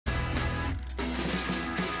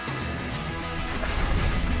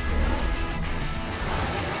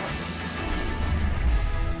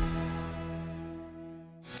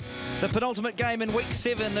The penultimate game in Week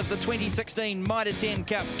 7 of the 2016 Mitre 10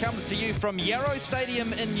 Cup comes to you from Yarrow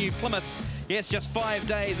Stadium in New Plymouth. Yes, just 5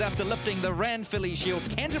 days after lifting the Ranfurly Shield,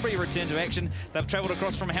 Canterbury return to action. They've travelled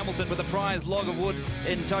across from Hamilton with a prize log of wood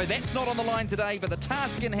in tow. That's not on the line today, but the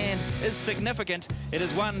task in hand is significant. It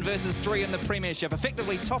is 1 versus 3 in the Premiership,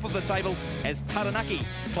 effectively top of the table as Taranaki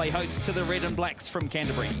play host to the Red and Blacks from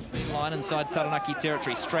Canterbury. Line inside Taranaki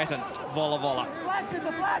territory, Stratton, Vola,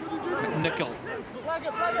 McNichol,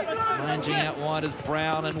 lunging out wide as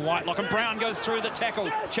Brown and Whitelock, and Brown goes through the tackle.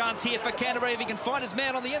 Chance here for Canterbury if he can find his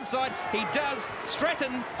man on the inside. He does.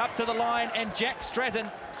 Stratton up to the line, and Jack Stratton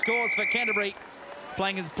scores for Canterbury.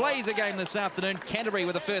 Playing his Blazer game this afternoon, Canterbury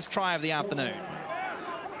with the first try of the afternoon.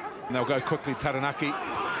 And they'll go quickly, Taranaki.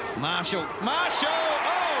 Marshall,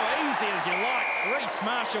 oh, easy as you like. Reece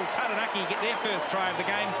Marshall, Taranaki get their first try of the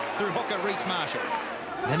game through hooker Reece Marshall.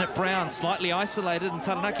 Then at Brown, slightly isolated, and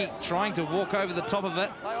Taranaki trying to walk over the top of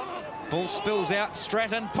it. Ball spills out,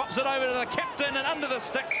 Stratton pops it over to the captain, and under the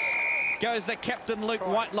sticks goes the captain, Luke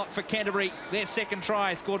Whitelock, for Canterbury. Their second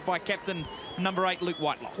try scored by captain number 8, Luke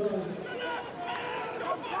Whitelock.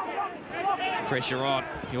 Pressure on,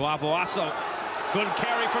 Uapo-Aso. Good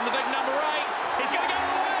carry from the big number 8. He's going to go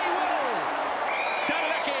away, Will!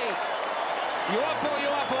 Taranaki.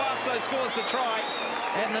 Uapo-Aso scores the try,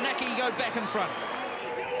 and the Naki go back in front.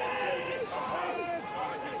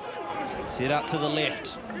 Set up to the left,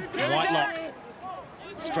 Whitelock.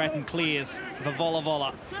 Stratton clears for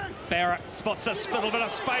Vola. Barrett spots a little bit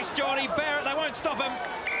of space. Geordie Barrett, they won't stop him.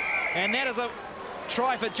 And that is a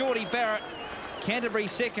try for Geordie Barrett. Canterbury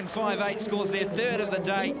second, 5-8, scores their third of the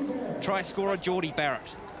day. Try scorer Geordie Barrett.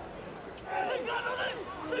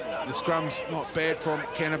 The scrum's not bad from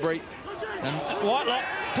Canterbury. And Whitelock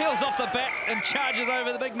peels off the back and charges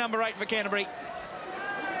over the big number 8 for Canterbury.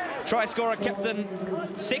 Try scorer captain,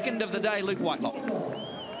 second of the day, Luke Whitelock.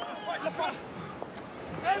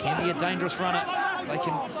 Can be a dangerous runner. They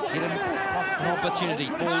can get him an opportunity.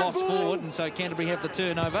 Ball lost forward, and so Canterbury have the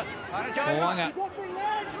turnover. Mo'unga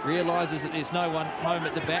realises that there's no one home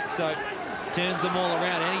at the back, so turns them all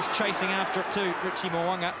around, and he's chasing after it too, Richie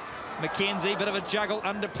Mo'unga. McKenzie, bit of a juggle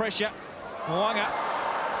under pressure. Mo'unga,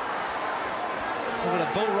 a bit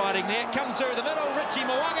of bull riding there, comes through the middle, Richie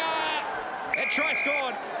Mo'unga, and try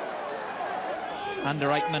scored.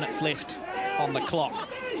 Under 8 minutes left on the clock.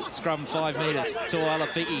 Scrum 5 metres,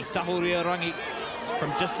 To'alafi'i, Tahuria Rangi.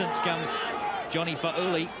 From distance comes Johnny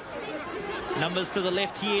Fa'uli. Numbers to the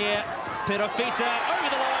left here, Perofita over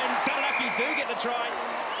the line. Taranaki do get the try.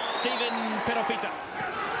 Stephen Perofita.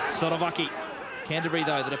 Sorovaki. Canterbury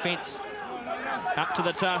though, the defence up to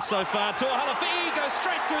the task so far. To'alafi'i goes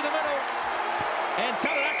straight through the middle. And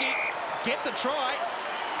Taranaki get the try.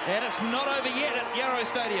 And it's not over yet at Yarrow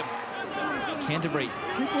Stadium. Canterbury,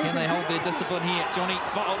 can they hold their discipline here? Johnny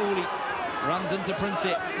Fa'uli runs into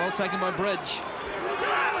Prinsep, well taken by Bridge.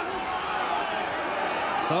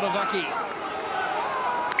 Sorovaki.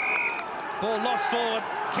 Ball lost forward.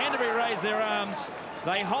 Canterbury raise their arms.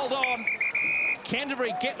 They hold on.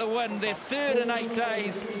 Canterbury get the win, their third in 8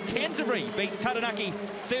 days. Canterbury beat Taranaki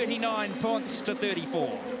 39 points to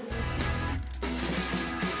 34.